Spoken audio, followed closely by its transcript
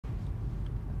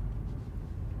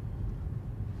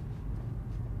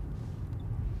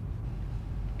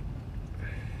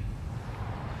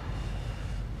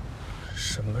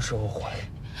什么时候怀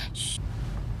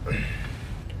孕？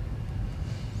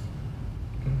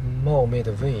冒昧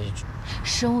的问一句，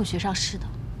生物学上是的。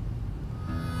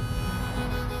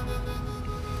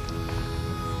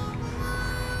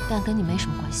但跟你没什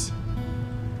么关系。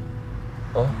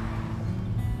啊？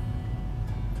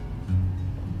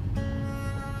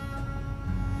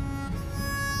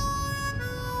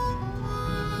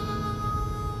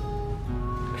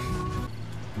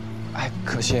哎，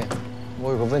可心，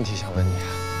我有个问题想问你。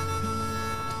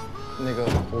那个，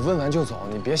我问完就走，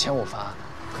你别嫌我烦。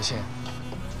可心，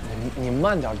你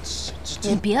慢点，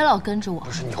你别老跟着我。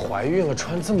不是你怀孕了，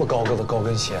穿这么高个的高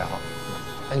跟鞋啊？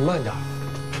哎，你慢点。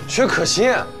薛可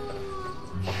心，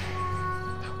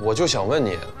我就想问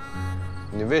你，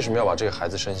你为什么要把这个孩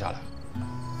子生下来？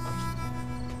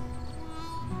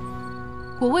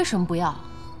我为什么不要？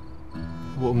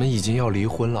我们已经要离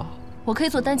婚了。我可以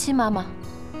做单亲妈妈。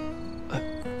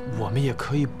我们也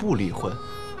可以不离婚，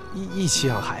一起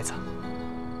养孩子。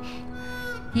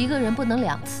一个人不能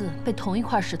2次被同一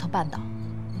块石头绊倒。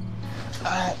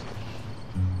哎，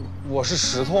我是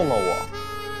石头吗？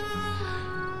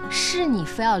是你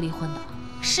非要离婚的，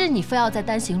是你非要在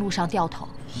单行路上掉头。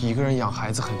一个人养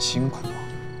孩子很辛苦啊。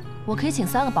我可以请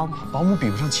3个保姆。保姆比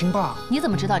不上亲爸。你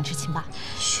怎么知道你是亲爸？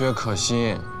薛可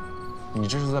心，你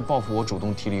这是在报复我主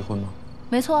动提离婚吗？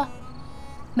没错，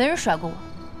没人甩过我，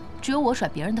只有我甩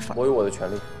别人的份儿。我有我的权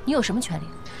利。你有什么权利？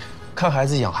看孩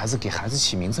子、养孩子、给孩子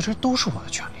起名字，这都是我的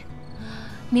权利。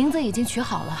名字已经取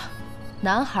好了，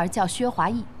男孩叫薛华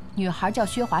义，女孩叫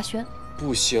薛华轩。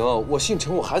不行，我姓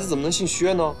陈，我孩子怎么能姓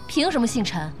薛呢？凭什么姓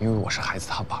陈？因为我是孩子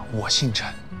他爸，我姓陈。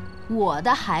我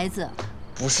的孩子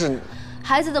不是，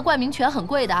孩子的冠名权很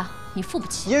贵的，你付不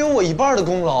起。也有我一半的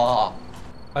功劳啊！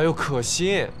哎呦，可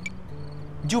心，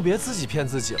你就别自己骗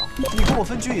自己了。你跟我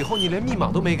分居以后，你连密码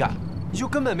都没改，你就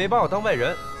根本没把我当外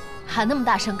人。喊那么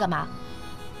大声干嘛？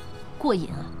过瘾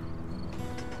啊！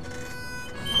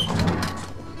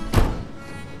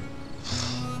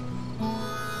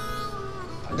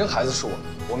反正孩子是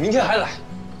我明天还来。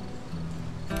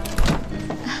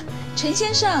陈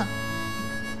先生，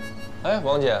哎，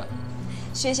王姐，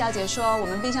薛小姐说我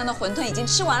们冰箱的馄饨已经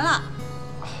吃完了。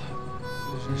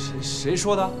谁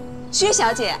说的？薛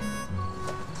小姐，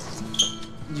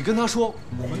你跟她说，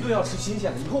馄饨要吃新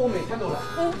鲜的，以后我每天都来。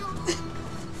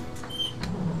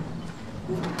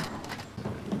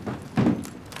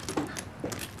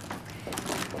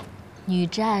女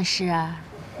战士，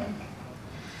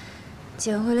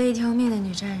捡回了一条命的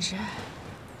女战士，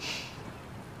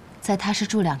再踏实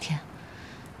住2天。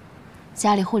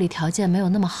家里护理条件没有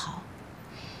那么好，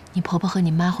你婆婆和你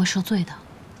妈会受罪的。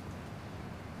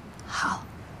好，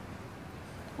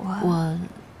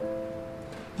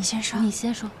你先说。你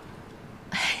先说。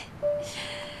哎，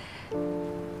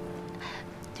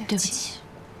对不起。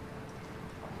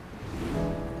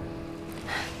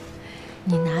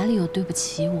你哪里有对不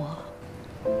起我？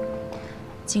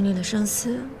经历了生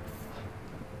死，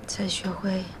才学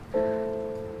会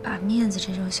把面子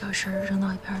这种小事儿扔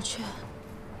到一边去。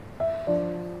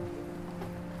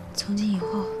从今以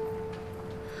后，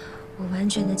我完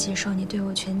全的接受你对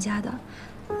我全家的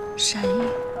善意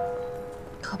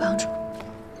和帮助。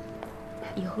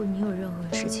以后你有任何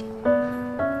事情，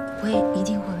我也一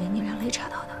定会为你两肋插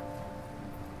刀的。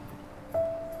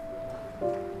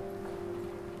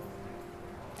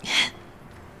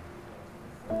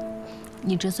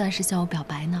你这算是向我表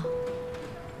白呢？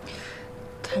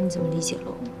看你怎么理解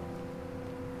喽。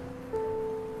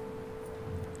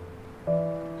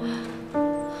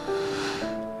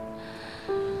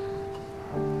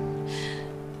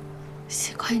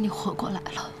幸亏你活过来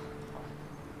了，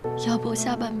要不我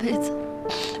下半辈子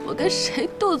我跟谁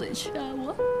斗嘴去啊？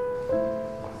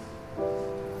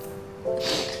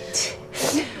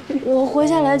我活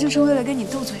下来就是为了跟你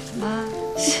斗嘴的吗？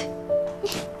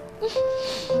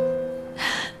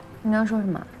你要说什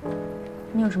么？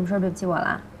你有什么事对不起我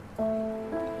啦？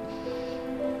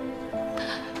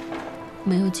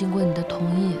没有经过你的同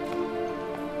意，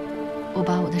我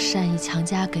把我的善意强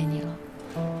加给你了，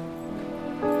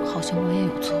好像我也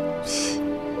有错。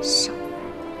少，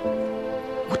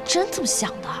我真这么想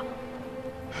的。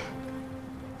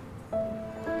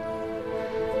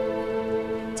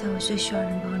在我最需要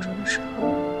人帮助的时候，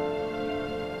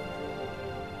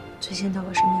最先到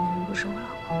我身边的人不是我老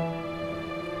公，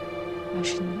而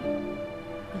是你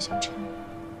和小陈。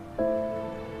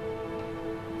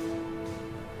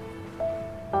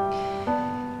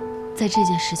在这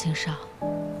件事情上，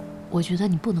我觉得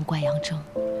你不能怪杨争。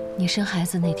你生孩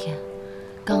子那天，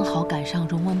刚好赶上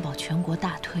荣温宝全国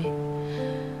大推，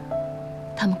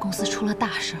他们公司出了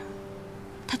大事儿，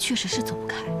他确实是走不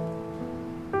开。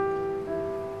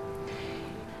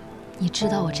你知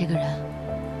道我这个人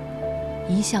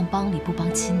一向帮理不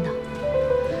帮亲的。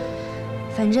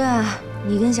反正啊，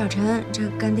你跟小陈这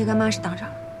干爹干妈是当上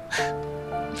了。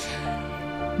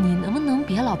你能不能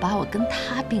别老把我跟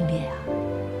他并列啊？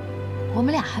我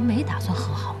们俩还没打算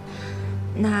和好。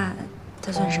那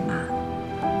他算什么？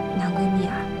男闺蜜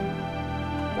啊？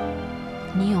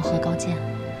你有何高见？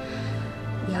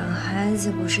养孩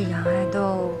子不是养爱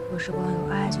豆，不是光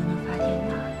有爱就能发天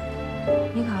的。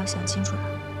你可要想清楚了。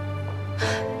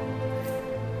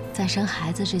在生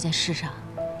孩子这件事上，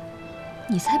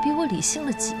你才比我理性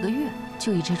了几个月，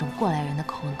就以这种过来人的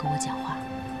口吻跟我讲话。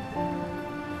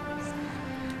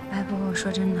哎，不过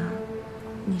说真的，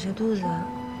你这肚子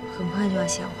很快就要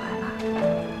显怀了，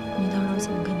你到时候怎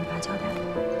么跟你爸交代？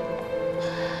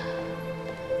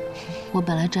我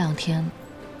本来这2天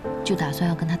就打算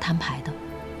要跟他摊牌的，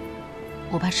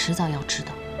我爸迟早要知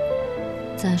道。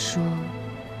再说，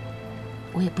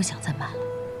我也不想再瞒了。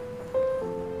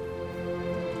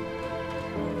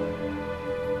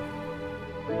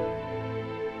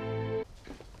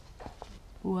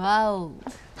哇哦，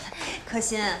可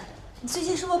心，你最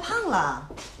近是不是胖了？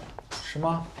是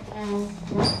吗？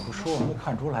不说我没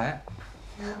看出来。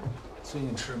最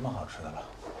近吃什么好吃的了？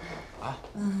啊？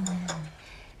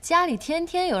家里天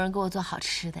天有人给我做好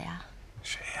吃的呀。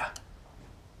谁呀？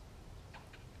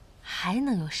还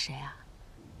能有谁啊？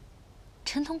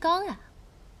陈同刚呀。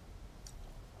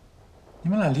你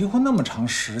们俩离婚那么长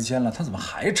时间了，他怎么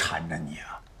还缠着你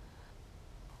啊？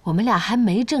我们俩还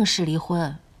没正式离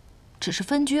婚，只是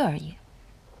分居而已。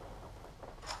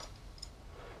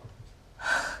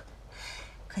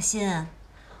可心，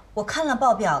我看了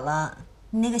报表了，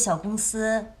你那个小公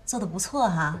司做得不错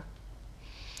哈。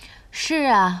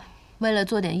是啊，为了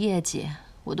做点业绩，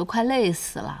我都快累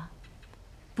死了。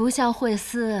不像惠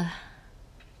司，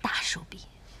大手笔。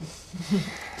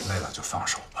累了就放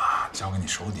手吧，交给你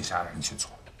手底下的人去做。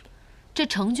这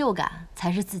成就感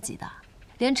才是自己的。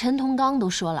连陈同刚都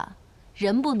说了，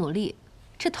人不努力，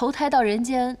这投胎到人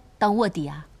间当卧底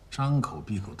啊！张口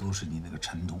闭口都是你那个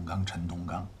陈同刚，陈同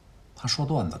刚，他说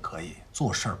段子可以，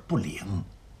做事儿不灵。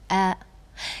哎，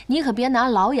你可别拿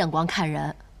老眼光看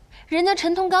人，人家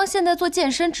陈同刚现在做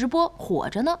健身直播火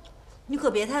着呢。你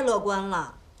可别太乐观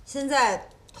了，现在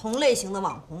同类型的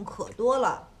网红可多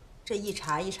了，这一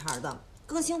茬一茬的，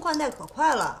更新换代可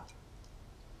快了。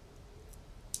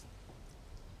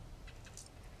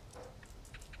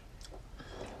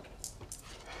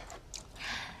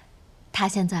他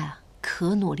现在啊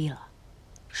可努力了，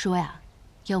说呀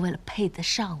要为了配得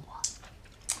上我。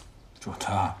就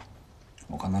他，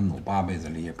我看他努8辈子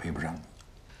力也配不上你。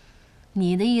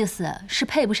你的意思是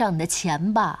配不上你的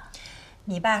钱吧？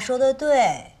你爸说的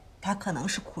对，他可能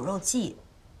是苦肉计。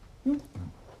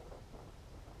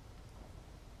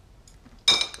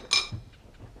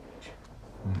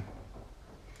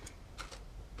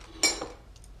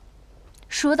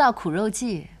说到苦肉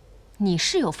计，你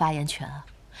是有发言权啊。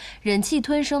忍气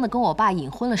吞声的跟我爸隐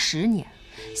婚了10年，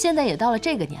现在也到了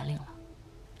这个年龄了，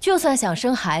就算想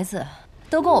生孩子，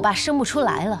都跟我爸生不出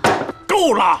来了。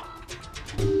够了，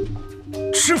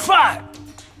吃饭。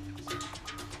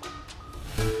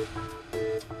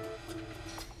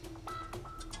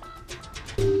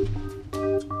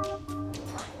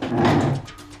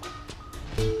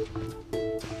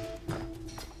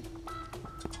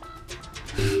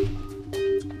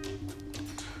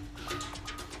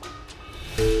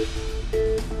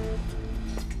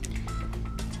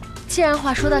既然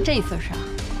话说到这份上，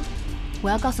我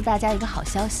要告诉大家一个好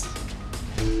消息，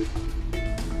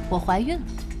我怀孕了。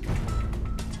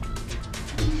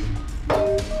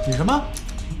你什么？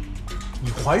你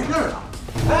怀孕了？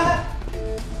哎，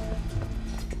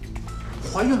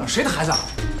怀孕了？谁的孩子啊？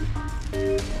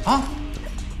啊？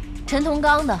陈同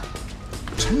刚的。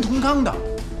陈同刚的，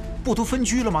不都分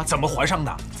居了吗？怎么怀上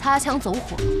的？擦枪走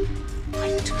火。哎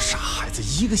呀，这个傻孩子，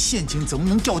一个陷阱怎么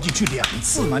能掉进去2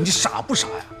次呢？你傻不傻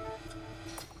呀？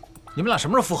你们俩什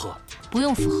么时候复合？不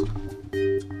用复合。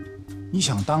你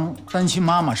想当单亲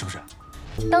妈妈是不是？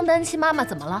当单亲妈妈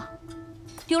怎么了？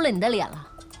丢了你的脸了？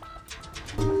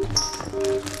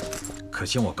可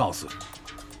心，我告诉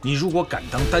你，你如果敢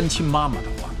当单亲妈妈的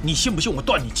话，你信不信我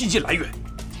断你经济来源？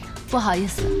不好意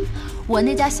思，我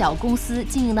那家小公司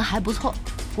经营的还不错，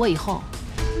我以后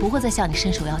不会再向你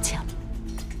伸手要钱了。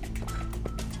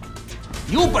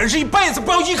你有本事一辈子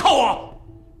不要依靠我！